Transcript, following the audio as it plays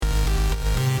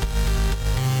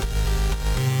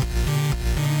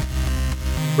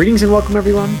Greetings and welcome,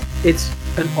 everyone. It's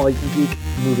an All You Can Geek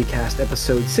Movie Cast,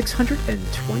 episode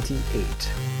 628.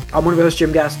 I'm one of your hosts,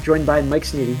 Jim Gass, joined by Mike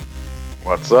Sneedy.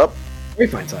 What's up? Very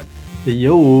fine, son.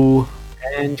 Yo.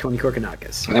 And Tony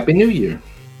Korkanakis. Happy New Year.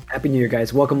 Happy New Year,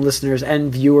 guys. Welcome, listeners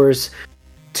and viewers,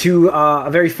 to a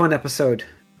very fun episode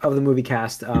of the Movie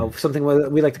Cast, something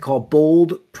we like to call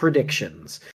Bold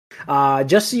Predictions.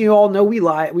 Just so you all know, we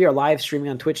are live streaming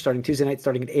on Twitch starting Tuesday night,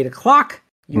 starting at 8 o'clock.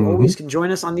 You always can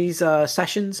join us on these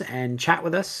sessions and chat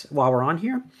with us while we're on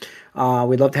here.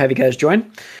 We'd love to have you guys join.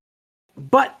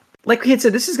 But like we had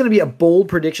said, this is going to be a bold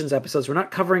predictions episode. So we're not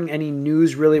covering any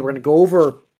news, really. We're going to go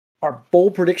over our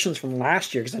bold predictions from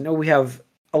last year because I know we have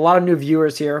a lot of new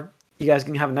viewers here. You guys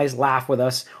can have a nice laugh with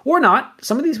us. Or not.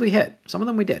 Some of these we hit. Some of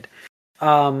them we did.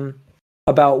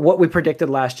 About what we predicted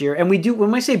last year. And we do,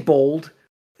 when I say bold,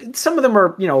 some of them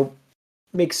are,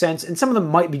 make sense, and some of them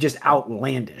might be just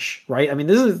outlandish, right? I mean,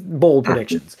 this is bold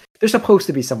predictions. They're supposed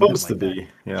to be something Supposed like to be,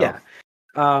 that.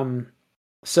 Yeah.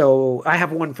 So I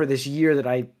have one for this year that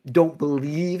I don't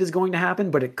believe is going to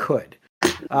happen, but it could.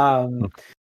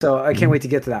 So I can't wait to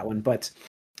get to that one. But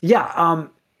yeah.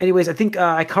 Anyways, I think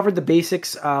I covered the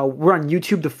basics. We're on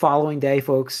YouTube the following day,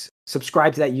 folks.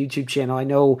 Subscribe to that YouTube channel. I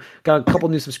know got a couple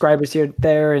new subscribers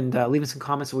there, and leaving some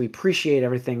comments. So we appreciate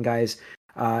everything, guys.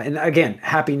 And again,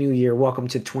 Happy New Year. Welcome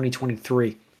to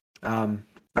 2023. All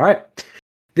right.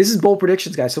 This is bold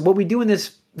predictions, guys. So what we do in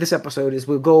this episode is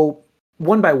we'll go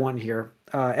one by one here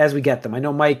as we get them. I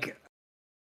know, Mike,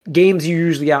 games, you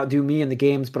usually outdo me in the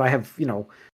games, but I have,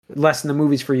 less in the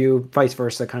movies for you, vice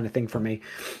versa kind of thing for me.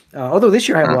 Although this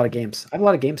year I have a lot of games. I have a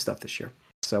lot of game stuff this year.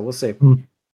 So we'll see.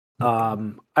 I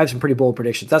have some pretty bold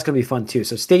predictions. That's going to be fun too.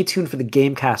 So stay tuned for the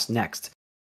Gamecast next.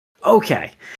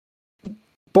 Okay.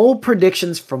 Bold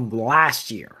predictions from last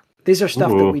year. These are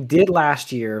stuff that we did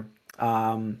last year.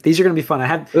 These are going to be fun. I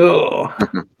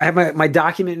have my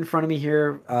document in front of me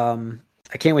here.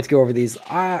 I can't wait to go over these.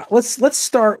 Let's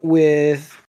start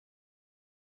with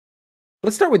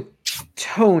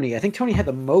Tony. I think Tony had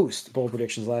the most bold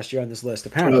predictions last year on this list,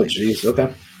 apparently. Oh, jeez.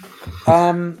 Okay.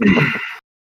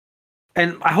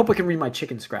 And I hope I can read my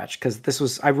chicken scratch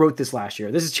because I wrote this last year.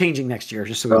 This is changing next year,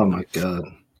 just so we know. My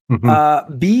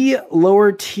God. B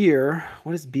lower tier.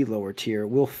 What is B lower tier?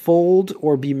 Will fold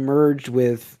or be merged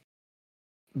with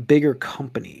bigger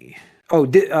company. Oh,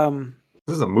 this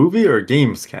is a movie or a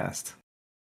games cast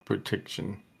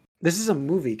prediction? This is a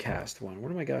movie cast one. What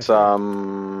am I got?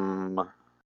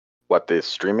 What, the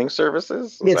streaming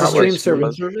services? Yeah, it's a stream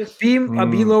service. B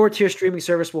Mm. lower tier streaming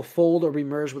service will fold or be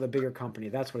merged with a bigger company.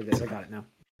 That's what it is. I got it now.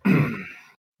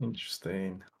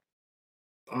 Interesting.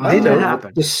 Did that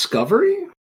happen? Discovery?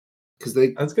 Because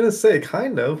I was gonna say,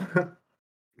 kind of.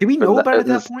 Did we know about it at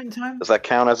that Does- point in time? Does that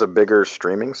count as a bigger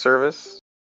streaming service?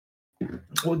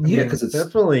 Well, yeah, because it's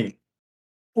definitely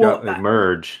Well, got a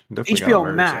merge. Definitely got a HBO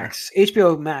merge Max.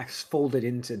 HBO Max folded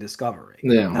into Discovery.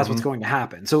 Yeah. That's what's going to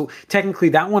happen. So technically,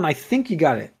 that one, I think you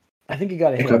got it. I think you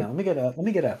got it here Okay. now. Let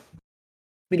me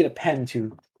get a pen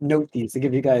to note these to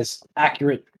give you guys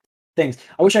accurate things.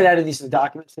 I wish I'd added these to the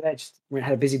documents today. I just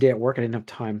had a busy day at work. I didn't have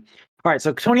time. All right,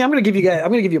 so Tony, I'm going to give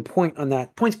you a point on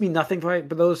that. Points mean nothing for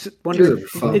those wondering. These are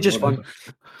fun, It's just fun.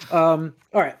 All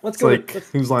right, let's It's go. like,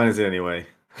 whose line is it anyway?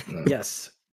 Yes.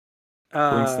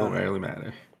 Points don't really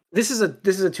matter. This is a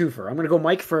twofer. I'm going to go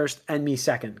Mike first and me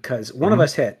second because one of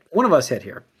us hit. One of us hit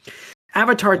here.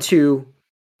 Avatar 2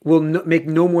 will make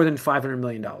no more than $500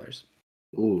 million.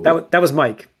 Ooh. That was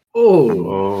Mike.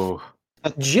 Oh.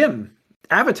 Jim,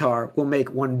 Avatar will make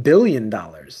 $1 billion.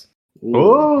 Ooh.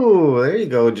 Oh, there you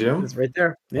go, Jim. It's right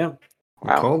there. Yeah. You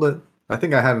Wow. called it. I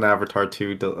think I had an Avatar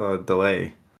 2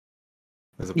 delay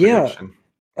as a Yeah. prediction.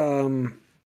 I'm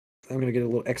going to get a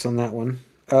little X on that one.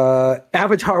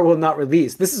 Avatar will not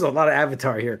release. This is a lot of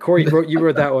Avatar here. Corey, you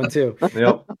wrote that one too. Yep.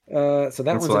 So that That's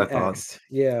one's what an I thought. X.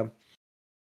 Yeah.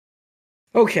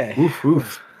 Okay. Oof,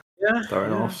 oof. Yeah.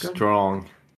 Starting yeah, off good. strong.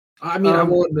 I mean, I Um,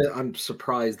 will admit, I'm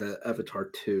surprised that Avatar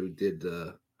 2 did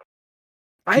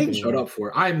I shut up for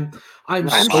it. I'm I'm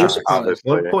so sure. surprised.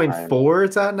 Obviously, 1.4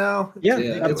 it's at now? Yeah,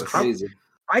 Yeah, it's crazy.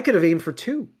 I could have aimed for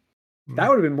 2. That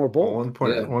would have been more bold.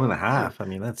 1.5. I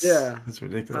mean, that's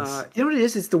ridiculous. You know what it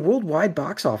is? It's the worldwide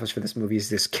box office for this movie is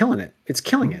just killing it. It's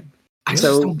killing it. I just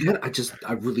So- don't get it.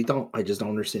 I really don't. I just don't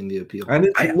understand the appeal. And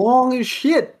it's long as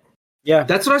shit. Yeah.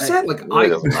 That's what I said. Like, really I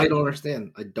doesn't don't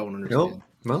understand. I don't understand. Nope.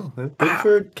 No, good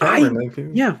for Cameron. Like,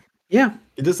 Yeah.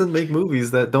 he doesn't make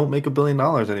movies that don't make $1 billion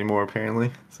anymore,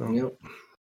 apparently. So, Yep.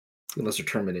 Unless you're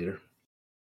Terminator.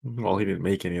 well, he didn't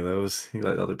make any of those. He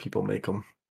let other people make them.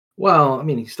 Well, I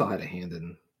mean, he still had a hand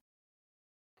in.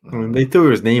 I mean, they threw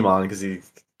his name on because he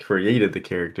created the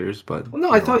characters, but Well,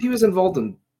 no, I thought he was involved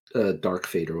in Dark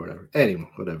Fate or whatever. Anyway,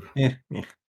 whatever. Yeah.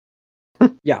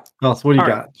 Yeah. Well, so what do you All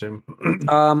right. got, Jim?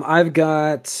 I've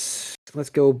got. Let's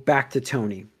go back to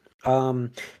Tony.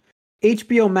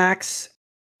 HBO Max.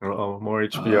 Oh, more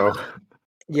HBO.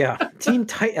 Yeah, Teen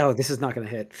Titan. Oh, this is not going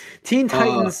to hit. Teen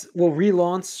Titans will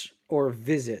relaunch or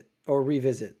revisit.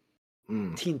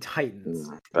 Teen Titans.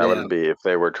 That would be if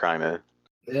they were trying to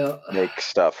Yeah. make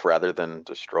stuff rather than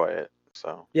destroy it.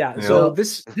 So Yeah. So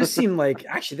this seemed like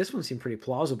actually this one seemed pretty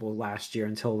plausible last year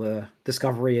until the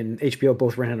Discovery and HBO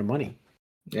both ran out of money.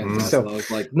 Yeah. So I was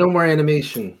like, no more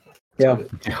animation. Yeah.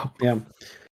 Yeah.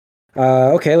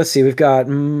 Okay, let's see. We've got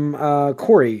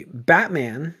Corey.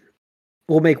 Batman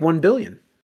will make 1 billion.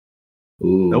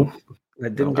 Ooh. Nope.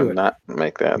 That didn't I do did it. not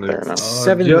make that there. No.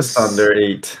 Seven- Just under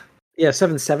 8. Yeah,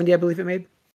 770, I believe it made.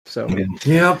 So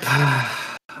Yep.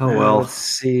 Oh well. let's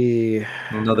see.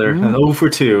 Another 0 for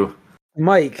 2.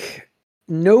 Mike,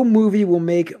 no movie will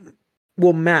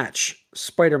match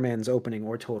Spider-Man's opening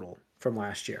or total from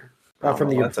last year. From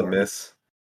the year That's a before. miss.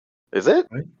 Is it?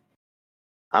 Right.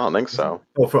 I don't think so.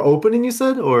 Oh, for opening you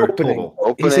said or Opening.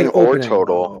 total? He's saying Opening or opening.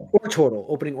 total? Or total.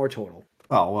 Opening or total.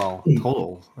 Oh well,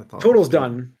 total. I thought Total's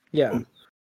done. Yeah.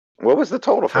 What was the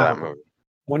total for that How? movie?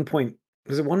 1 point.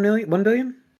 Was it 1 million? 1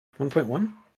 billion?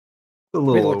 1.1? A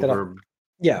little look that up. over.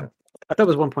 Yeah. I thought it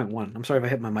was 1.1. I'm sorry if I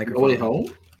hit my No microphone. Way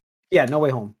Home? Yeah, No Way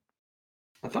Home.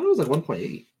 I thought it was like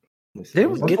 1.8. They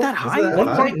don't get that high? that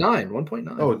high? 1.9.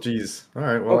 1.9. Oh geez. All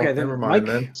right. Well, Okay, then never mind Mike-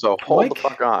 then. So hold Mike? the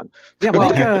fuck on. Yeah,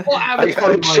 Mike. Well, I Avatar got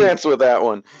a might- chance with that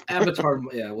one. Avatar,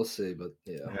 yeah, we'll see, but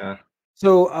yeah. Yeah.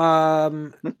 So,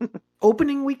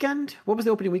 opening weekend. What was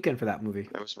the opening weekend for that movie?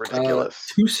 It was ridiculous.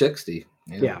 260.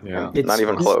 Yeah. Yeah. It's Not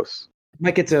even close.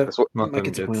 Mike gets a. That's what, Nothing Mike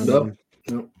gets a gets- point on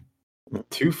that Nope. one.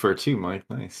 2 for 2, Mike.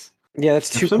 Nice. Yeah, that's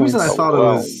 2 For some points. reason, I Oh, thought wow.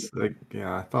 it was like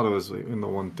I thought it was in the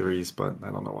 1.3s, but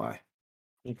I don't know why.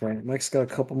 Okay, Mike's got a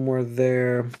couple more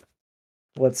there.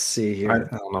 Let's see here. I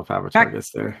don't know if Avatar Back-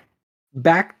 gets there.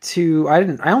 Back to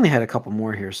I only had a couple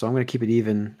more here, so I'm going to keep it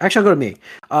even. Actually, I'll go to me.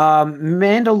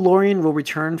 Mandalorian will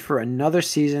return for another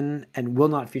season and will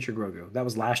not feature Grogu. That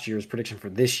was last year's prediction for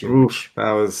this year. Oof,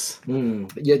 that was. You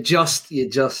just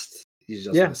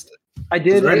Yeah. missed it. I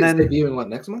did, and then debuting what,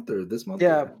 next month or this month?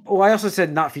 yeah. Well, I also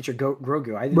said not feature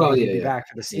Grogu. I didn't Well, think he'd yeah, be yeah. back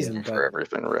for the season, for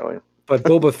everything, really. but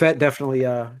Boba Fett definitely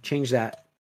changed that.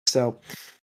 So,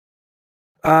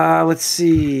 let's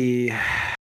see.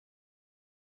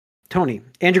 Tony,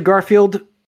 Andrew Garfield,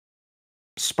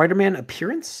 Spider-Man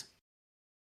appearance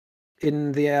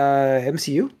in the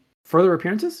MCU? Further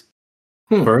appearances?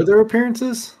 Further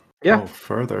appearances? Yeah. Oh,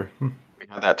 further. We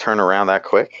had that turn around that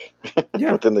quick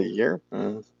Yeah. within the year.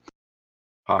 Pop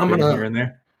I'm in gonna- here and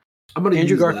there. I'm gonna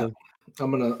Andrew use Garfield. that.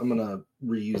 I'm gonna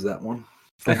reuse that one.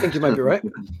 I think you might be right.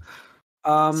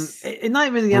 And not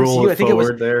even the Roll MCU. it I think it was.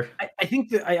 forward there. I think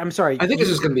that I'm sorry. I think it's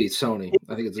just gonna be Sony.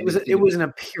 I think it was an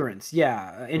appearance.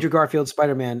 Yeah, Andrew Garfield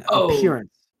Spider-Man Oh.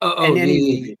 appearance. oh, in any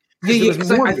yeah, movie. yeah, There was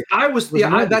 'cause more I, of it. I was There was yeah.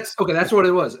 more I, of it. that's okay. That's what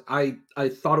it was. I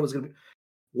thought it was gonna be.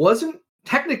 Wasn't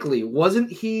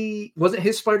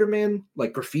his Spider-Man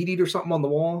like graffitied or something on the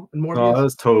wall in Morbius? Oh, that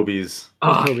was Toby's.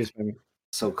 Ah, Toby's Spider-Man.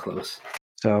 so close.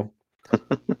 So,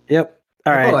 yep.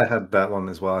 All I thought right. I had that one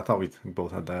as well. I thought we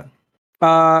both had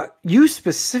that. You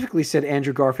specifically said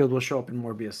Andrew Garfield will show up in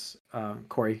Morbius,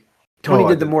 Corey. Tony Oh, I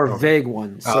did the did. more Okay. vague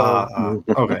one. So,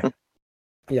 Okay.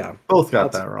 yeah, Both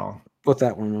got That's- that wrong. both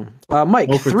that one. Mike,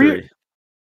 0 for 3. 3.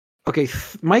 Okay,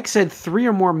 Mike said 3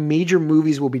 or more major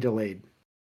movies will be delayed.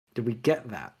 Did we get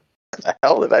that? The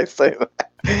hell did I say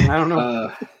that? I don't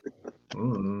know.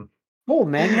 Mm. Bold,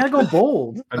 man. You gotta go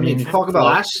bold. I mean, you talk about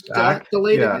Flash got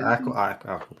delayed Yeah, again?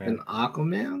 Aquaman. And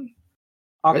Aquaman.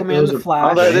 Aquaman, those The are-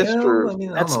 Flash. Oh, that is Shazam? true. I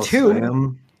mean, I That's don't know, 2.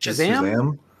 Shazam?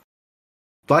 Shazam?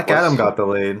 Black What's- Adam got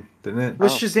delayed, didn't it?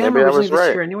 Was Oh, Shazam maybe I was originally this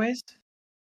right. year, anyways?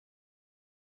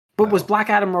 But was No. Black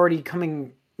Adam already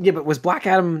coming? Yeah, but was Black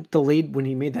Adam delayed when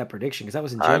he made that prediction? Because that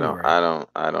was in I January. don't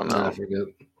I know.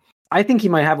 forget. I think he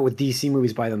might have it with DC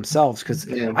movies by themselves. Because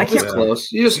Yeah, I can't. Yeah.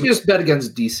 close. You just bet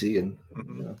against DC and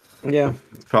Yeah,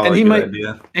 It's probably And he a good might-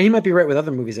 idea. and he might be right with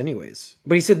other movies, anyways.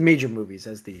 But he said major movies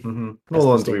as the, Mm-hmm. That's The the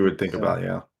ones we statement, would think so- about,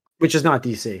 yeah. which is not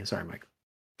DC. Sorry, Mike.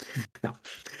 No.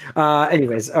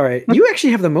 Anyways, all right. You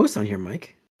actually have the most on here,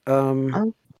 Mike.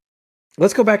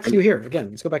 Let's go back to you here again.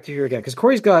 Let's go back to you here again because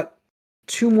Corey's got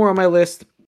 2 more on my list.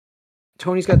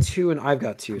 Tony's got 2 and I've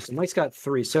got 2. So Mike's got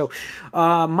 3. So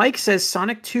Mike says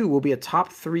Sonic 2 will be a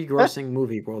top 3 grossing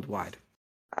movie worldwide.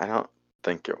 I don't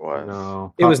think it was.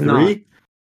 No. It was Top not. 3?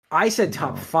 I said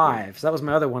top No. 5. So that was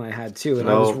my other one I had too. And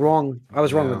I was No. wrong. I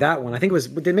was wrong Yeah. with that one. I think it was,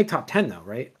 but they make top 10 though,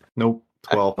 right? Nope.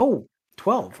 12. Oh,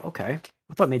 12. Okay.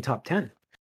 I thought it made top 10.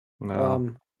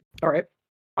 No. All right.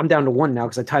 I'm down to 1 now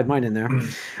because I tied mine in there.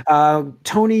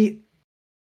 Tony,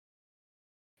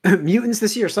 mutants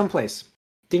this year, someplace.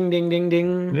 Ding, ding, ding,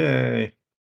 ding. Yay.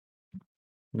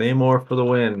 Namor for the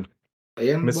win.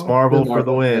 And Miss Marvel for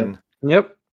the win.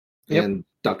 Yep. And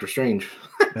Doctor Strange.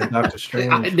 And Doctor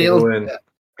Strange I for the nailed win. that.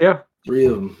 Yeah. 3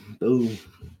 of them. Boom.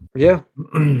 Yeah.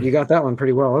 You got that one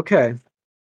pretty well. Okay.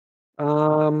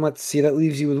 Let's see. That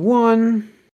leaves you with 1.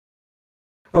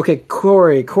 Okay,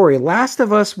 Corey. Last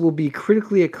of Us will be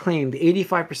critically acclaimed,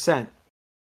 85%.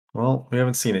 Well, we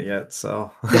haven't seen it yet,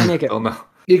 so Didn't make it. don't know.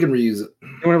 You can reuse it.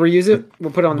 You want to reuse it?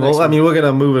 We'll put it on the next Well, I one. mean, we're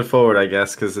gonna move it forward, I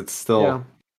guess, because it's still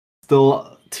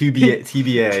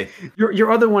TBA.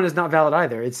 Your other one is not valid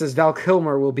either. It says Val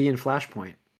Kilmer will be in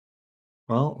Flashpoint,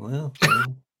 Well,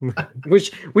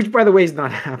 which by the way is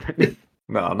not happening.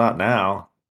 no, not now.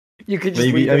 You could just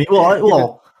Maybe. leave I mean, it.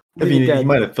 well. I leave it mean, he dead.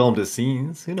 might have filmed his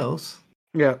scenes. Who knows?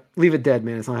 Yeah, leave it dead,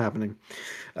 man. It's not happening.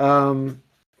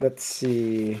 Let's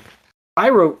see. I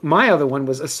wrote my other one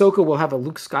was Ahsoka will have a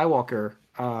Luke Skywalker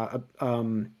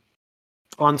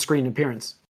on-screen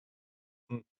appearance,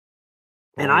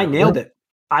 and I nailed it.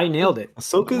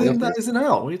 Ahsoka isn't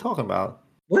out. What are you talking about?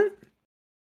 What?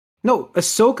 No,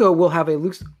 Ahsoka will have a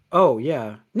Luke. Oh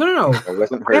yeah, no. It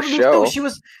wasn't Yeah, her but show. No,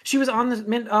 she was on the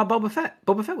Boba Fett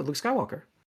with Luke Skywalker.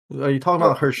 Are you talking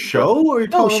about her show, or are you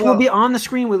No, talking she about? will be on the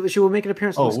screen with. She will make an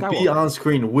appearance. With Luke Skywalker. Be on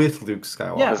screen with Luke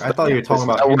Skywalker. Yes. I thought you were talking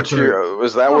about.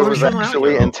 Was that what was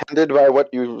actually intended by what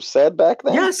you said back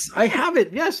then? Yes, I have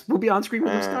it. Yes, we'll be on screen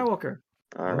with Luke Skywalker.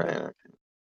 All right.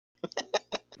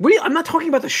 What? I'm not talking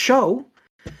about the show.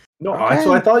 No, that's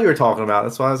what I thought you were talking about.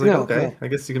 That's why I was like, No, okay, no. I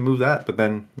guess you can move that. But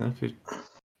then,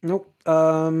 Nope.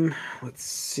 Let's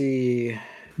see.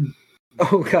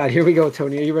 Oh God, here we go,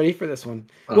 Tony. Are you ready for this one?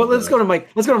 Well, let's go to Mike.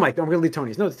 I'm gonna leave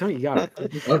Tony's. No, Tony, you got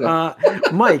it. Okay.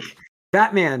 Mike,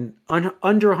 Batman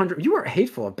under 100. You were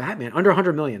hateful of Batman under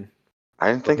 100 million.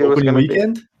 I didn't think it was opening going to be.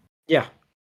 weekend. Yeah.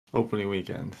 Opening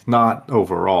weekend, not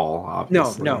overall.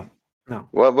 Obviously. No.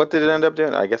 What did it end up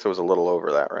doing? I guess it was a little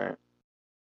over that, right?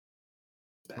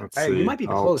 Let's Hey, see. you might be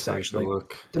I'll close, take a actually.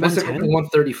 Look. Domestic 110?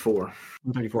 134.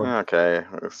 134. Okay,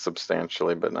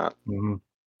 substantially, but not. Mhm.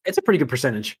 It's a pretty good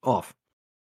percentage off.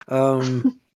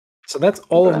 So that's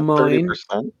all of mine.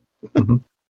 30%?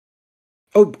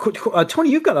 Oh, Tony,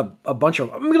 you've got a bunch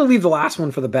of. I'm going to leave the last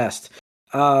one for the best.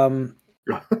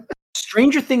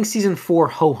 Stranger Things season 4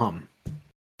 ho hum.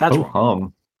 That's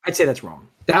wrong. I'd say that's wrong.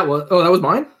 That was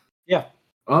mine? Yeah.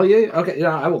 Oh yeah. Okay.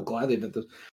 Yeah, I will gladly admit this.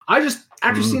 I just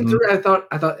after seeing 3, I thought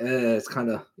it's kind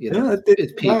of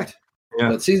it's peaked. Yeah.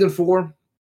 But season 4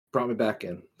 brought me back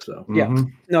in. So Yeah.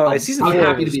 No, season 4. I'm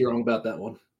happy to be wrong about that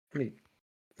one.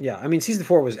 I mean, season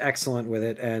 4 was excellent with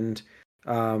it, and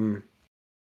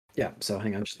yeah. So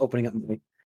hang on, I'm just opening up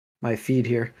my feed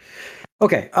here.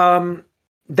 Okay.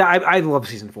 I love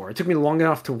season 4. It took me long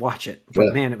enough to watch it,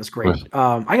 but man, it was great.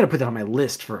 I got to put that on my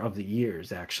list of the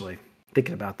years. Actually,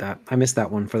 thinking about that, I missed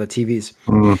that one for the TVs.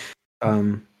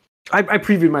 I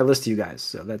previewed my list to you guys,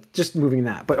 so that's just moving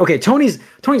that. But okay, Tony's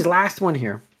last one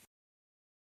here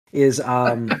is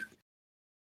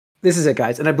this is it,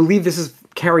 guys, and I believe this is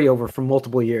carryover from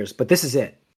multiple years, but this is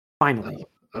it. Finally,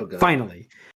 finally,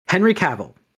 Henry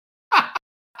Cavill.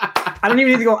 I don't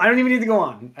even need to go. I don't even need to go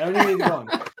on.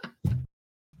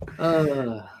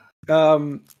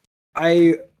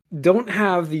 I don't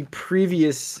have the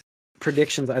previous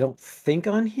predictions. I don't think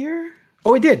on here.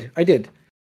 Oh, I did.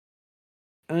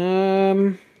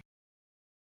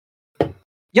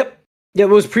 Yep. Yeah, it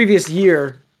was previous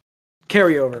year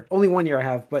carryover. Only 1 year I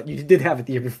have, but you did have it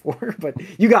the year before. But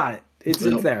you got it. It's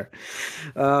there.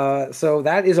 So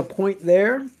that is a point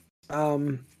there.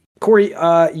 Corey,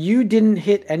 you didn't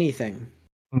hit anything.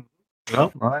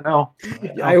 Nope, I know.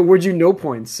 I award you no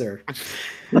points, sir.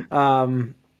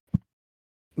 Tony,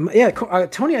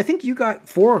 I think you got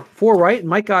four right, and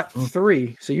Mike got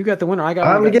 3. So you got the winner. I'm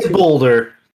gonna get 2.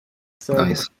 Bolder. So,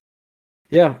 nice.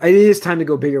 Yeah, it is time to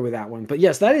go bigger with that one. But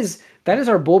yes, that is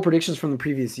our bold predictions from the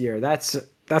previous year. That's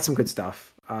some good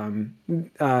stuff.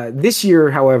 This year,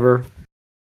 however,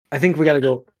 I think we got to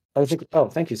go. Oh,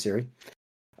 thank you, Siri.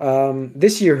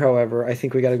 This year, however, I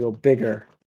think we got to go bigger.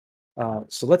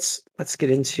 So let's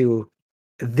get into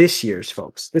this year's,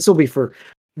 folks. This will be for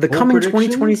the coming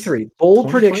 2023 bold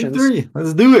predictions.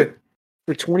 Let's do it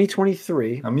for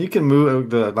 2023. I mean, you can move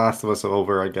the Last of Us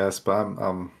over, I guess, but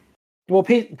I'm Well,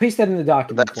 paste that in the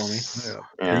document for me.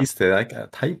 Paste it. I gotta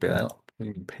type it. I don't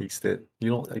even paste it. You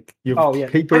don't like your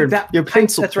paper. Your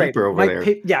pencil that's paper right. over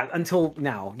there. Yeah, until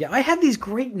now. Yeah, I have these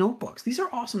great notebooks. These are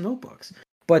awesome notebooks.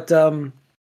 But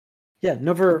yeah,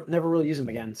 never really use them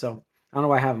again. So I don't know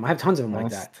why I have them. I have tons of them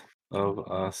like that. Of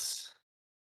Us.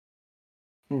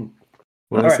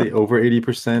 What did I say? Over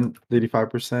 80%,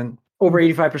 85%? Over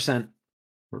 85%.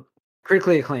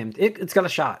 Critically acclaimed. It's got a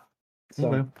shot.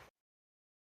 So.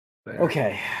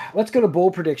 Okay, let's go to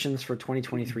bold predictions for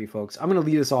 2023, folks. I'm going to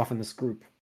lead us off in this group.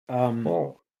 Let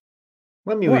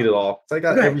me lead it off. I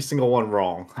got every single one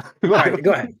wrong. All right,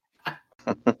 go ahead.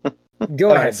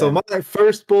 Go ahead. So my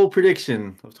first bold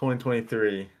prediction of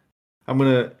 2023, I'm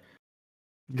going to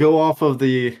go off of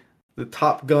the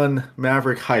Top Gun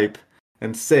Maverick hype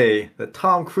and say that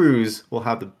Tom Cruise will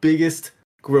have the biggest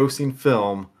grossing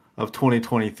film of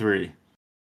 2023.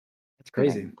 That's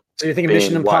crazy. So you're thinking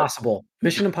Mission Impossible. What?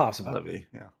 Mission Impossible.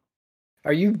 Yeah.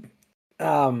 Are you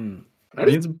I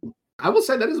will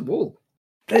say that is bold.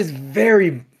 That is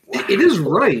very it is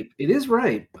right. It is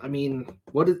right. I mean,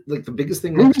 what is like the biggest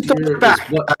thing next year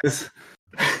is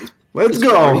Let's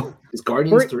go. Is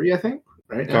Guardians 3, I think?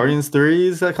 Right? Guardians 3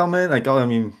 is that coming? Like, I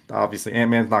mean, obviously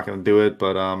Ant-Man's not going to do it,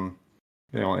 but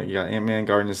you got Ant-Man,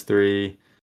 Guardians 3.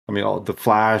 I mean, all the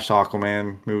Flash,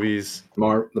 Aquaman movies, the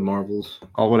Marvels,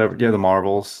 whatever. Yeah, the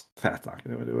Marvels. That's not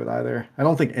going to do it either. I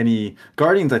don't think any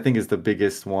Guardians. I think is the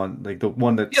biggest one, like the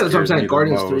one that. Yeah, that's what I'm saying.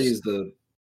 Guardians 3 is the.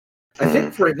 I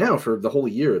think right now for the whole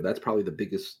year, that's probably the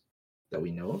biggest that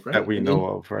we know of. Right? That we know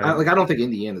of, right? I don't think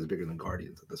Indiana is bigger than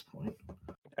Guardians at this point.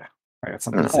 Yeah, I got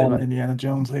something to say about Indiana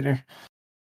Jones later.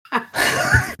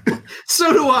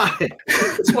 So do I.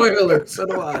 Spoiler. So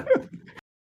do I.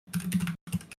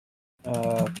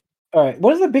 All right.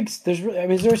 What is the big?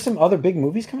 Is there some other big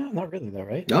movies coming out? Not really, though,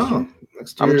 right? No.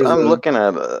 I'm looking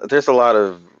at. There's a lot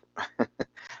of.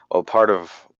 Well, part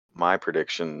of my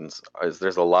predictions is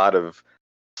there's a lot of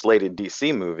slated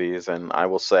DC movies, and I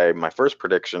will say my first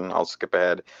prediction. I'll skip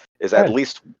ahead. Is at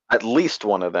least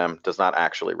one of them does not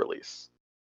actually release.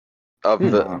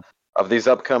 Of these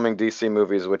upcoming DC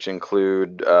movies, which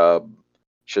include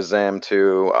Shazam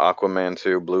 2, Aquaman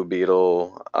 2, Blue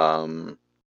Beetle, and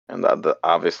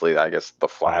obviously, I guess the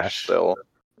Flash still.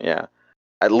 Yeah.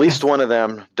 At least one of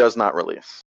them does not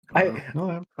release.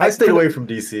 I stay away from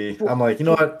DC. I'm like, you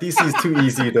know what? DC is too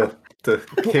easy to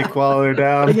kick while they're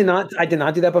down. I did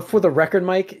not do that. But for the record,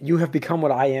 Mike, you have become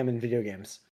what I am in video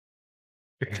games.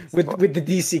 With the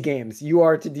DC games, you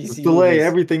are to DC. Delay. Movies.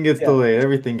 Everything gets delayed.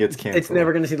 Everything gets canceled. It's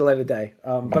never going to see the light of day.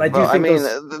 But I do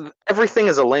think everything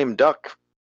is a lame duck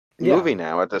movie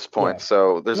now at this point. Yeah.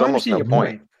 So there's almost no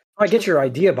point. I get your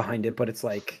idea behind it, but it's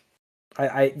like,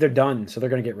 they're done, so they're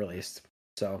going to get released.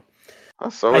 So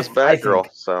is Batgirl.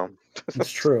 So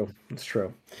it's true. It's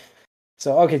true.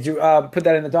 So okay, put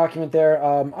that in the document there.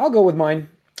 I'll go with mine.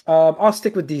 I'll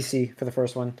stick with DC for the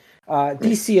first one.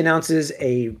 DC announces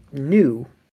a new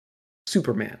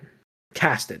Superman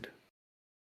casted.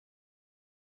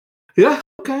 Yeah,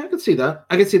 okay, I can see that.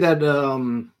 I can see that.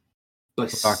 We're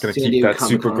not going to keep that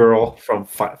Supergirl from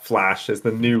Flash as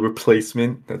the new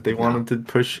replacement that they wanted to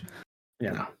push.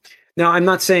 Yeah. Now I'm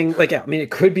not saying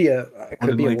it could be a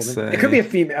woman. It could be a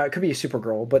female. It could be a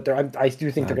Supergirl. But I do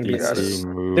think they're going to be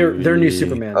their new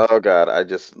Superman. Oh God, I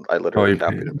literally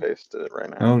copied and pasted it right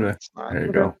now. Okay, there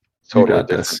you go. Totally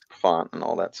different font and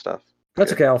all that stuff.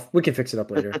 That's okay. We can fix it up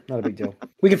later. Not a big deal.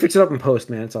 We can fix it up in post,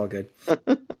 man. It's all good.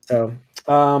 So,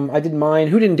 I did mine.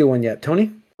 Who didn't do one yet?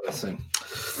 Tony? Let's see.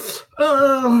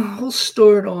 We'll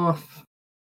start off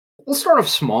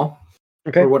small.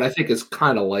 Okay. For what I think is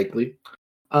kind of likely.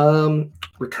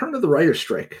 Return of the writer's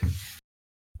strike.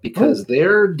 Because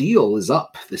their deal is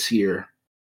up this year.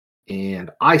 And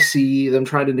I see them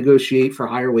trying to negotiate for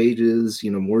higher wages,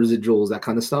 more residuals, that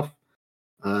kind of stuff.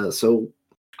 So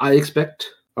I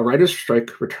expect a writer's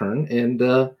strike return. And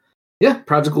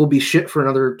project will be shit for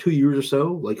another 2 years or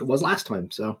so, like it was last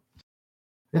time. So,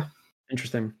 yeah.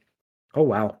 Interesting. Oh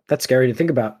wow, that's scary to think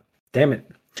about. Damn it.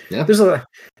 Yeah. There's a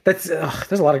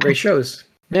lot of great shows.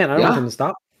 Man, I don't know when to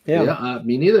stop. Yeah.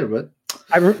 Me neither. But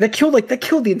that killed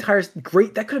the entire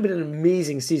great. That could have been an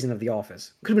amazing season of The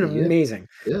Office. Could have been amazing.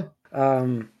 Yeah.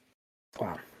 Wow.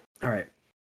 All right.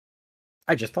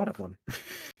 I just thought of one.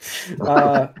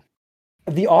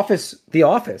 The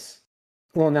Office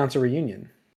will announce a reunion.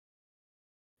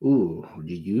 Ooh,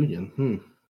 reunion.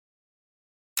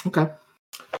 Okay.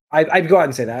 I'd go out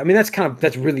and say that. I mean,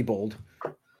 that's really bold.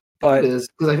 But it is,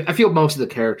 because I feel most of the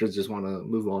characters just want to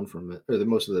move on from it, or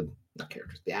most of the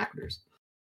actors.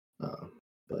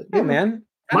 But yeah, man,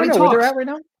 I don't know where they're at right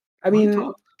now. I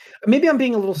mean, maybe I'm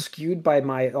being a little skewed by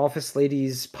my Office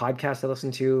Ladies podcast I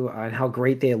listen to, and how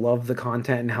great they love the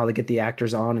content and how they get the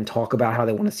actors on and talk about how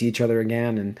they want to see each other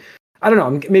again. And I don't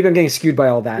know, maybe I'm getting skewed by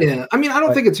all that. Yeah, I mean, I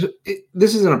don't think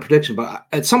this isn't a prediction, but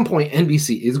at some point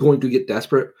NBC is going to get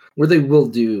desperate where they will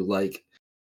do like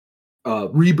a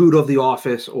reboot of The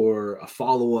Office or a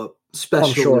follow-up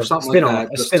special or something like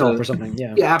that. A spin-off or something.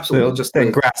 Yeah. Yeah, absolutely. They'll Just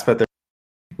then grasp at their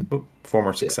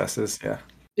former successes. Yeah.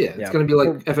 Yeah, it's going to be like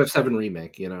FF7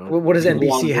 remake. What does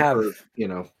NBC have? For,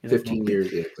 15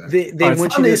 years. Yeah, exactly. They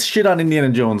want you to shit on Indiana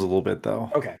Jones a little bit, though.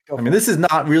 Okay. I mean, this is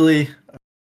not really.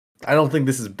 I don't think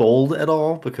this is bold at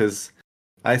all because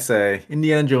I say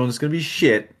Indiana Jones is going to be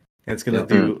shit and it's going to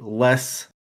do less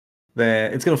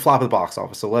than it's going to flop at the box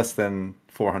office, so less than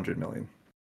 400 million.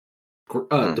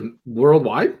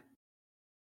 Worldwide?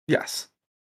 Yes.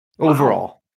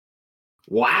 Overall.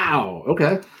 Wow.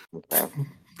 Okay.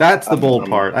 That's the bold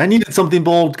part. I needed something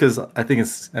bold because I think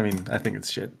it's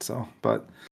shit. So, but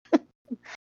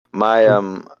my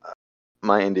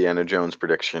Indiana Jones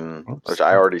prediction, which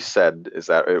I already said, is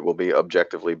that it will be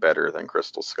objectively better than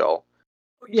Crystal Skull.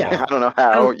 Yeah. I don't know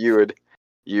how you would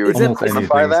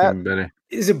quantify that. Better.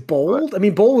 Is it bold? I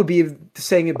mean, bold would be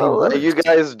saying it'd be worse. You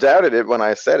guys doubted it when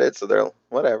I said it, so they're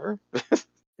whatever.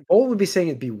 Bold would be saying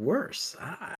it'd be worse.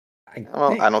 I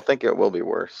don't think it will be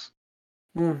worse.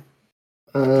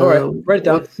 All right, write it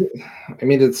down. I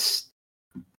mean, it's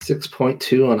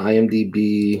 6.2 on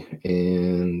IMDb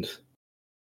and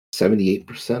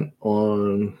 78%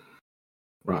 on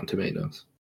Rotten Tomatoes.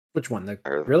 Which one?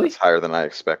 Really? It's higher than I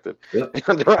expected. Yep.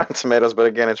 Rotten Tomatoes, but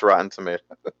again, it's Rotten Tomatoes.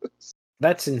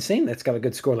 That's insane. That's got a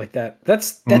good score like that.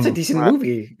 That's a decent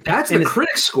movie. That's the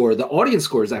critic score. The audience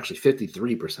score is actually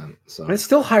 53%. So it's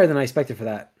still higher than I expected for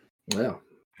that. Yeah.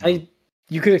 I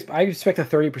expect a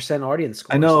 30% audience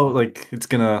score. I know, like it's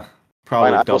gonna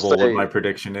probably double what my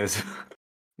prediction is.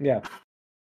 Yeah.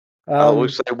 We'll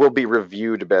say it will be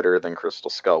reviewed better than Crystal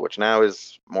Skull, which now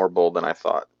is more bold than I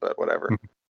thought, but whatever.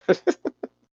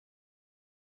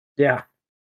 Yeah.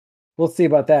 We'll see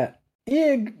about that.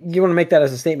 Yeah, you want to make that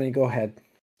as a statement? Go ahead.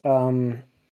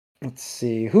 Let's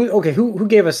see. Who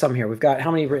gave us some here? We've got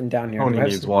how many written down here? Tony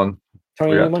needs one.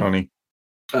 Tony, we got Tony.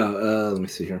 Let me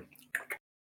see here.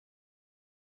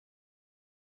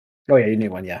 Oh yeah, you need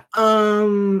one. Yeah.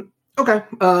 Okay.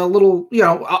 A little.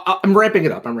 I'm ramping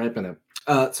it up.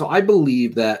 So I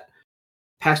believe that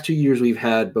past 2 years we've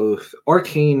had both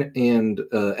Arcane and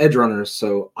Edge Runners.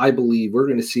 So I believe we're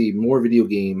going to see more video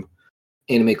game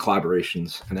anime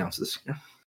collaborations announced this year.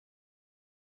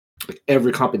 Like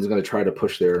every company is going to try to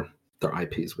push their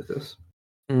IPs with this.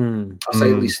 I'll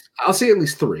say at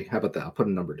least 3. How about that? I'll put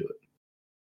a number to it.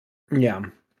 Yeah.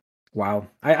 Wow.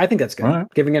 I think that's good. Right.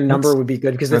 Giving a number would be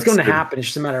good because it's going to happen. It's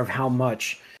just a matter of how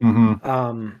much.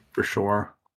 For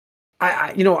sure.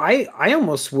 I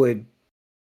almost would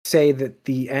say that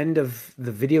the end of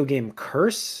the video game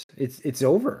curse, it's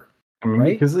over.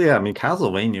 Right? Because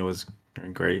Castlevania was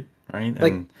great, right?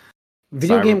 Like and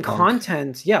video game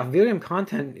content, video game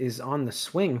content is on the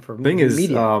swing for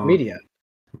media.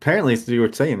 Apparently, you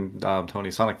were saying, Tony,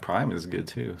 Sonic Prime is good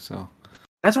too. So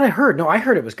that's what I heard. No, I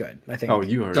heard it was good. I think. Oh,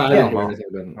 you heard it?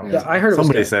 Yeah, I heard it.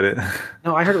 Somebody said it.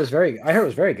 No, I heard it was very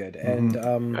good.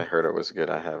 And I heard it was good.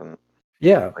 I haven't.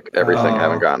 Yeah, like everything. I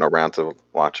haven't gotten around to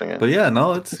watching it. But yeah,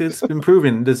 no, it's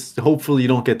improving. This hopefully you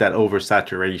don't get that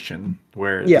oversaturation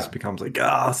where it just becomes like,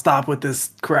 stop with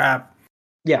this crap.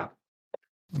 Yeah.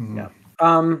 Yeah.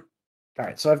 All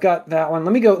right. So I've got that one.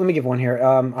 Let me give one here.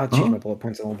 I'll change my bullet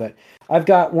points a little bit. I've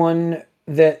got one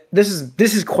that this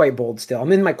is quite bold still.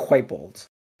 I'm in my quite bold.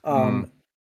 Marvel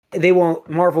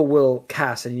will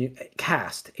cast a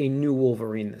new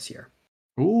Wolverine this year.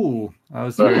 Ooh, I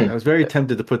was very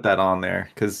tempted to put that on there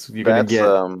because you're gonna get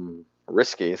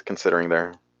risky considering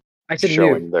they're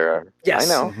showing new. Their.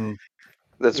 Yes, I know.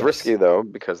 That's risky though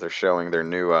because they're showing their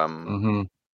new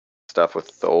stuff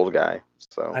with the old guy.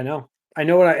 So I know,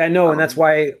 and that's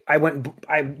why I went.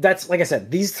 That's like I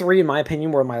said, these 3 in my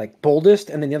opinion were my boldest,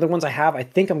 and then the other ones I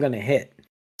think I'm gonna hit.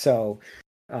 So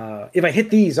if I hit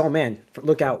these, oh man,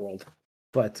 look out, world.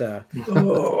 But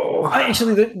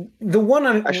actually, the one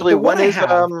I'm when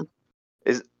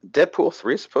is Deadpool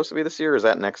 3 supposed to be this year, or is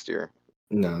that next year?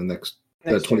 No, next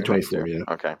 2024. Yeah.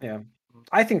 Okay. Yeah,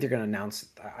 I think they're going to announce.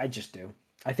 I just do.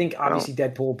 I think obviously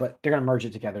Deadpool, but they're going to merge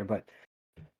it together. But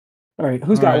all right,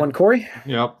 who's got one? Corey.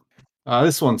 Yep.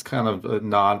 This one's kind of a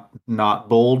not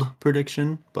bold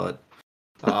prediction, but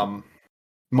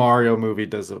Mario movie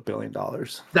does $1 billion.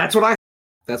 That's what I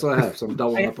have. So I'm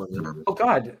doubling up on that. Oh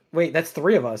God! Wait, that's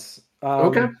 3 of us.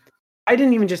 Okay. I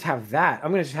didn't even just have that.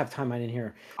 I'm gonna just have timeline in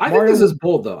here. I think this is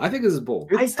bold, though. I think this is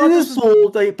bold. It is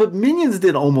bold, but Minions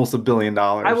did almost $1 billion.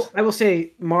 I will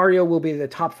say Mario will be the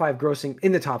top 5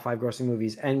 grossing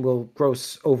movies and will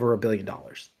gross over $1 billion.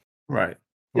 Right.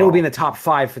 It will be in the top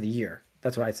 5 for the year.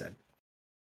 That's what I said.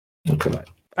 Okay. But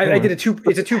I did it's a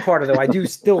 2-parter though. I do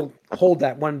still hold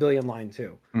that 1 billion line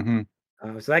too. Mm-hmm.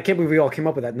 So I can't believe we all came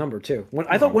up with that number too.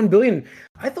 I thought 1 billion.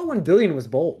 I thought 1 billion was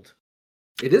bold.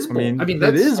 It is bold. I mean,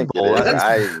 that's it is I think it bold.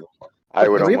 is. I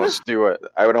would Three of almost do it.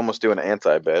 I would almost do an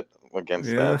anti-bet against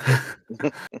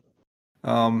that.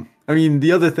 I mean,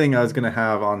 the other thing I was gonna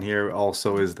have on here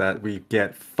also is that we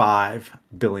get $5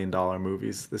 billion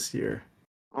movies this year.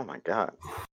 Oh my god.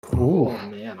 Oh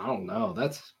man, I don't know.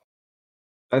 That's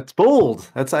bold.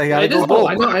 I gotta It is go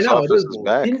bold. bold. I know. It Office is is bold.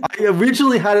 back. I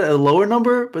originally had a lower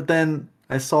number, but then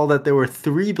I saw that there were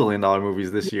 $3 billion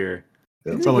movies this year.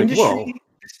 Didn't So the I'm like, whoa.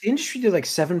 industry did like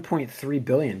 7.3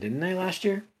 billion, didn't they last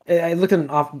year? I looked at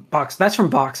box. That's from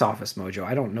Box Office Mojo.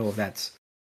 I don't know if that's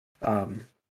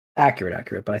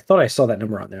accurate, but I thought I saw that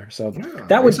number on there. So Yeah,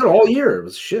 that was all year. It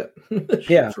was shit.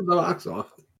 Yeah. From the box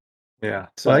office. Yeah.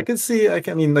 So- So I can see,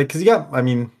 because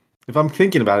if I'm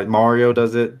thinking about it, Mario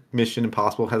does it, Mission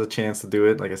Impossible has a chance to do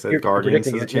it. Like I said, You're Guardians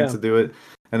has predicting a it, chance yeah. to do it.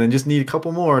 And then just need a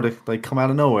couple more to like come out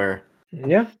of nowhere.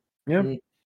 yeah. Mm.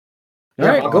 All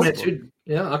right, go. Aquaman 2.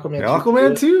 Yeah, Aquaman 2. Yeah,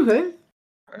 Aquaman 2, hey?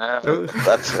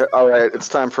 That's all right. It's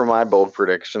time for my bold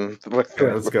prediction. Yeah,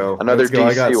 let's go. Another Let's go.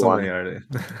 I got DC so one. many already.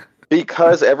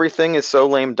 Because everything is so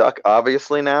lame duck,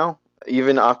 obviously now,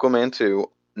 even Aquaman 2,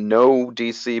 no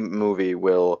DC movie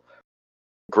will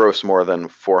gross more than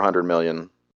 400 million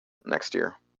next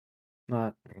year.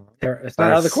 It's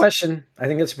not out of the question. I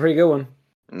think it's a pretty good one.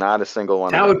 Not a single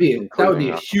one. That of would be them, a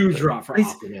including huge drop for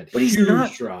He's- Aquaman. but he's huge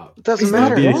not- drop. It doesn't He's It'd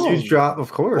not be a wrong. huge drop,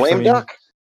 of course. Lame duck.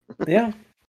 Yeah.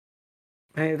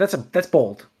 Hey, that's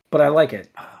bold, but I like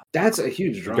it. That's a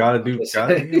huge You drop. gotta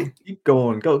keep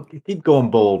going. Keep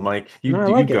going bold, Mike. You No, I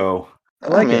like it. go. I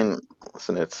like it.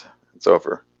 Listen, it's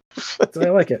over. I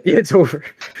like it. Yeah, it's over.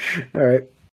 All right.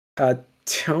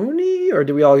 Tony, or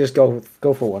do we all just go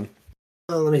for one?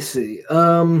 Let me see.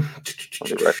 Let me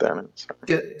write down.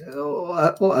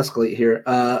 We'll escalate here.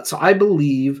 So I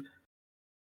believe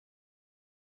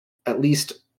at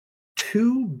least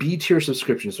 2 B tier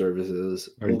subscription services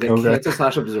will get Okay.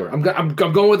 canceled / absorbed. I'm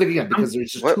going with it again because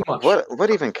there's just too much. What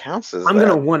even counts as I'm that?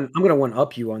 gonna one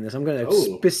up you on this. I'm gonna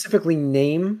specifically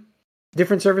name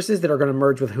different services that are gonna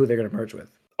merge with who they're gonna merge with.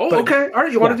 Oh, But- okay. All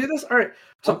right. You want to do this? All right.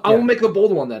 So I Yeah. will make the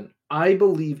bold one then. I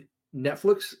believe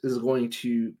Netflix is going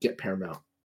to get Paramount.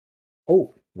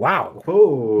 Oh, wow.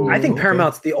 Oh, I think okay.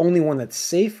 Paramount's the only one that's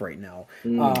safe right now.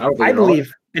 don't think I they're all.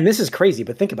 believe, and this is crazy,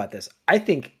 but think about this. I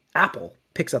think Apple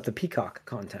picks up the Peacock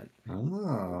content.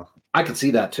 Oh. I could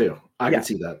see that too. I Yeah. could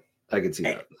see that.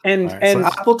 And All right, and so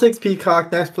Apple takes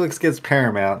Peacock, Netflix gets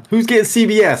Paramount. Who's getting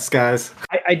CBS, guys?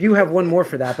 I do have one more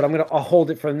for that, but I'll hold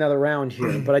it for another round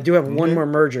here. But I do have one Okay. more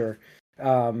merger,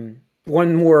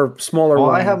 one more smaller Well,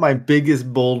 one. I have my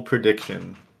biggest bold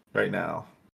prediction right now.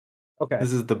 Okay.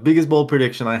 This is the biggest bold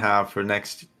prediction I have for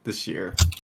this year.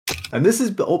 And this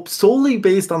is solely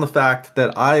based on the fact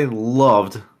that I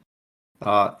loved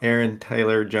Aaron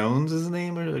Taylor Jones, his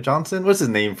name, or Johnson? What's his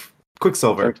name?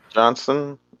 Quicksilver.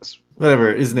 Johnson.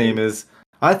 Whatever his name is.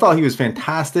 I thought he was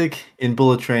fantastic in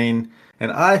Bullet Train,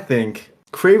 and I think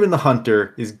Kraven the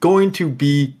Hunter is going to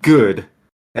be good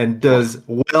and does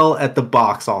well at the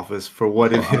box office for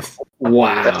what it is.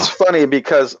 Wow. That's funny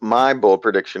because my bold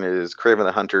prediction is Kraven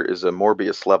the Hunter is a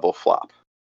Morbius level flop.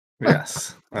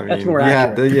 Yes. I That's mean, more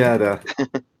yeah, accurate.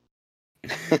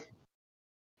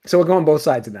 So we'll go on both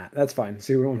sides of that. That's fine.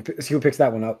 See who picks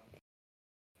that one up.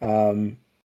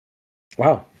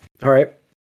 Wow. All right.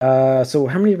 So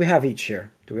how many do we have each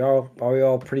here? Are we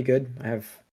all pretty good? I have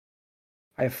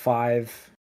 5.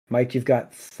 Mike, you've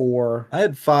got 4. I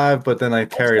had 5, but then I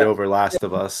carried over Last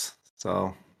of Us.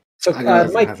 So So I got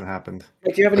it Mike, hasn't happened.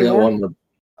 do you have I any got more? one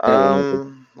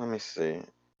more. Let me see.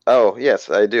 Oh, yes,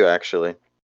 I do actually.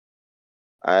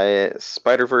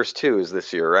 Spider-Verse 2 is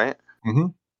this year, right? Mm-hmm.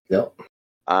 Yep.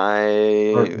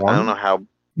 I Part don't one? know how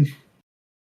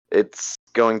it's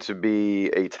going to be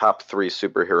a top 3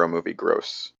 superhero movie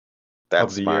gross.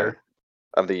 That's the my year.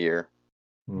 of the year.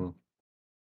 Hmm.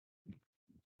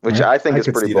 Which I- I think I is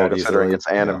could pretty see bold that considering easily, it's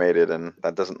yeah. animated and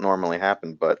that doesn't normally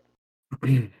happen, but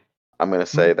I'm gonna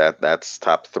say that's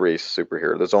top 3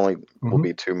 superhero. There's only will Mhm.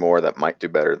 be 2 more that might do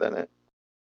better than it.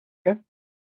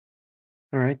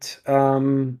 All right.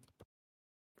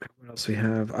 What else we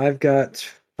have? I've got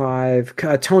 5.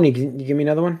 Tony, can you give me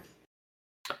another one?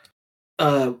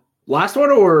 Last one,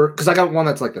 or because I got one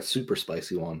that's like a super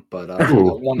spicy one, but I got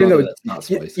one No, other no, that's not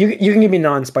You, spicy. you can give me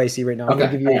non-spicy right now. I'm Okay,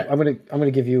 gonna give you. alright. I'm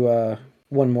gonna give you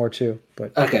one more too.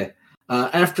 But Okay.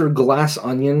 After Glass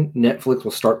Onion, Netflix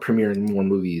will start premiering more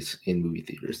movies in movie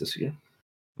theaters this year.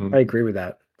 I agree with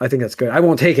that. I think that's good. I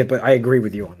won't take it, but I agree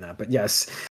with you on that. But yes,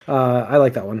 I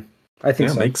like that one. I think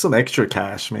Yeah, so. make some extra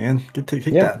cash, man. Take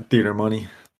Yeah. that theater money.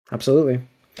 Absolutely.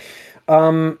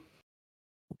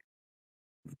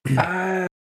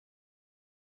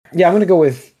 Yeah, I'm gonna go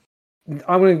with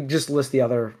I'm going to just list the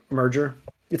other merger.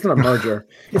 It's not a merger.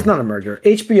 It's not a merger.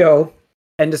 HBO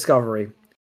and Discovery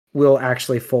will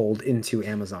actually fold into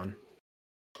Amazon.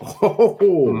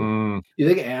 Oh, you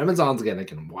think Amazon's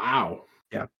getting? Wow.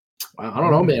 Yeah. Wow. I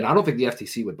don't know, man. I don't think the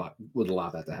FTC would allow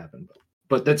that to happen.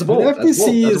 But that's a The bold.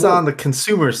 FTC is on the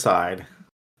consumer side,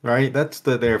 right? That's what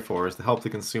they're there for, is to help the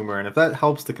consumer. And if that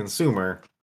helps the consumer,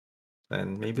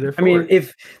 then maybe they're for it.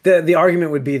 If the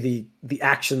argument would be the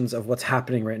actions of what's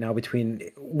happening right now between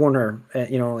Warner,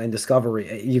 and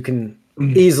Discovery, you can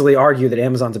easily argue that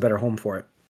Amazon's a better home for it.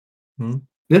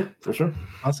 Yeah, for sure.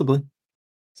 Possibly.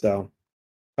 So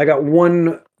I got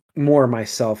one more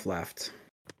myself left.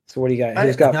 So what do you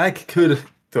got? I could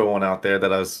throw one out there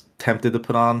that I was tempted to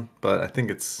put on, but I think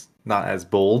it's not as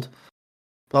bold.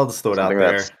 But I'll just throw it out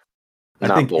there.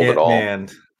 I think bold at all.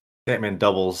 Ant-Man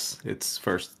doubles its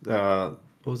first. What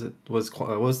was it?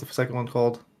 What was the second one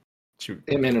called? Shoot.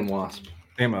 Ant-Man and Wasp.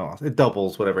 Ant-Man Wasp. It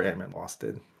doubles whatever Ant-Man Wasp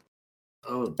did.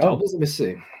 Oh, doubles. Let me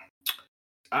see.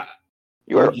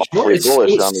 You are bullish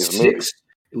on these movies.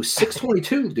 It was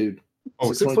 622, dude.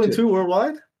 Oh, 622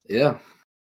 worldwide? Yeah.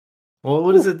 Well,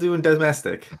 what does it do in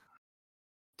domestic?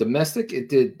 Domestic, it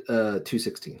did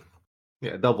 216.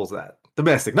 Yeah, it doubles that.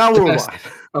 Domestic, not worldwide.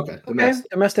 Okay,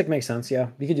 domestic makes sense. Yeah,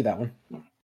 you could do that one.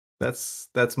 That's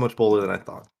much bolder than I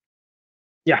thought.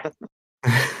 Yeah.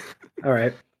 All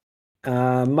right.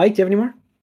 Mike, do you have any more?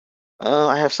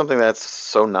 I have something that's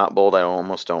so not bold, I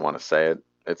almost don't want to say it.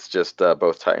 It's just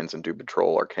both Titans and Doom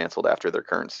Patrol are canceled after their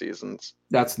current seasons.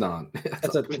 That's not.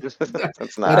 That's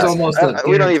not. That's almost.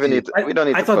 We don't even need to. We don't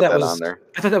need to put that on there.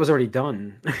 I thought that was already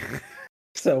done.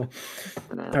 So,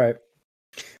 all right.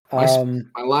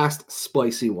 My last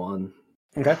spicy one.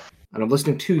 Okay. And I'm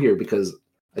listening to here because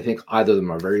I think either of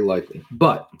them are very likely.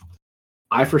 But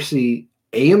I foresee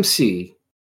AMC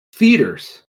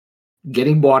theaters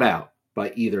getting bought out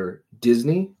by either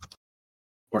Disney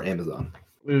or Amazon.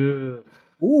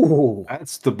 Ooh,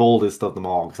 that's the boldest of them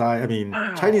all. Because I mean,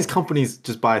 wow. Chinese companies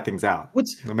just buy things out.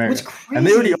 What's crazy? And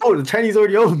they already own. The Chinese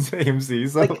already owns AMC.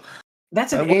 So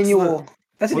that's an annual.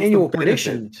 That's an annual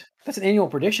prediction. That's an annual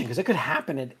prediction because it could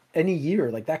happen at any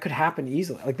year. Like that could happen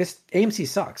easily. Like this AMC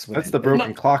sucks. That's the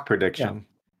broken clock prediction.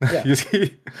 Yeah. You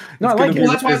see? No, I like it.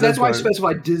 Well, that's why I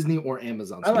specified Disney or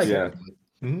Amazon. I like it.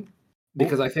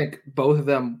 Because I think both of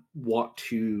them want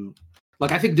to.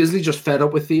 Like I think Disney just fed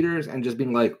up with theaters and just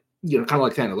being like, kind of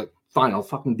like Thanos, like, fine, I'll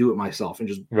fucking do it myself and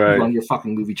just run your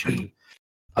fucking movie chain.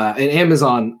 And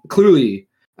Amazon clearly,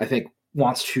 I think,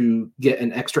 wants to get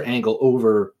an extra angle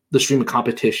over the streaming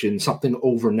competition, something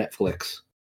over Netflix.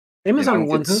 Amazon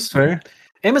wants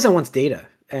data,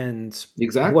 and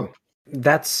exactly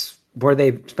that's where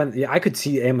they spend. Yeah, I could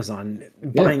see Amazon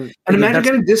buying. And imagine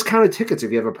getting discounted tickets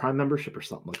if you have a Prime membership or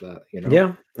something like that.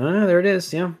 Yeah, there it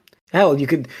is. Yeah. Hell, you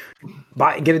could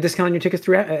get a discount on your tickets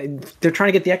through. They're trying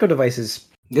to get the Echo devices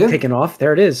taken off.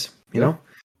 There it is. You know.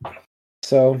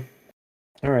 So,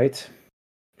 all right.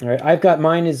 I've got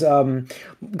mine is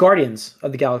Guardians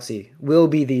of the Galaxy will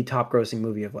be the top grossing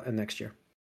movie of next year.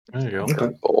 There you go.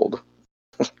 Okay. Bold.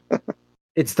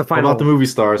 It's the final. What about the movie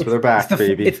stars? But they're back,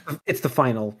 baby. It's the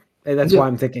final. And that's why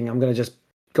I'm thinking I'm gonna just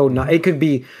go. It could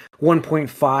be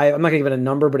 1.5. I'm not gonna give it a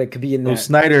number, but it could be in there. Those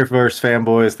Snyderverse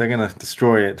fanboys, they're gonna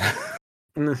destroy it.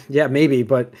 Yeah, maybe,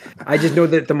 but I just know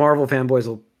that the Marvel fanboys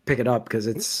will pick it up because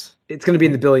it's gonna be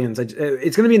in the billions.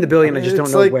 It's gonna be in the billion. I just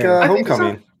don't know like, where.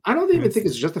 Homecoming. I don't even think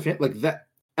it's just a fan like that.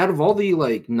 Out of all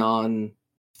the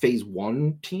non-phase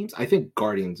 1 teams, I think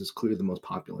Guardians is clearly the most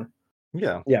popular.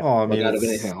 Yeah. Yeah. Oh, I mean, out of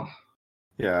anything else.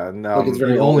 Yeah, no, it's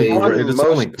very it's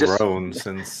only grown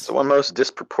since. So one most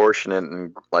disproportionate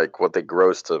and like what they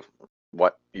gross to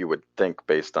what you would think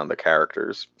based on the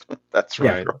characters. That's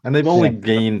right. And they've only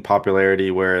gained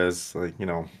popularity, whereas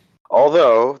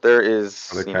although there is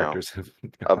other characters have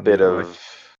a bit of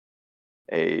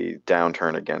a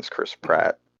downturn against Chris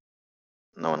Pratt.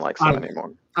 No one likes him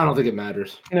anymore. I don't think it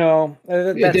matters. No,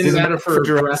 it didn't matter for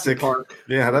Jurassic Park.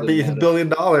 Yeah, that'd be $1 billion.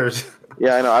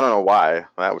 Yeah, I know. I don't know why.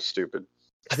 That was stupid.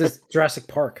 This is Jurassic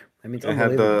Park. I mean,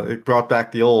 it brought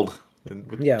back the old and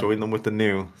joined them with the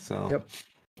new. So, yep.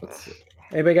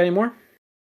 Anybody got any more?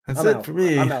 That's it for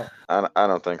me. I'm out. I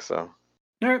don't think so.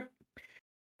 All right.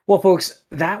 Well, folks,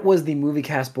 that was the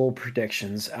MovieCast Bowl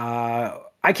predictions.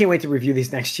 I can't wait to review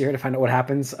these next year to find out what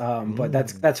happens. But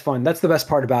that's fun. That's the best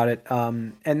part about it.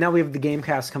 And now we have the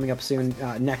Gamecast coming up soon,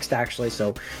 next actually.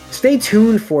 So stay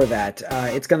tuned for that.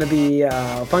 It's going to be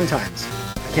fun times.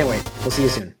 I can't wait. We'll see you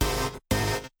soon.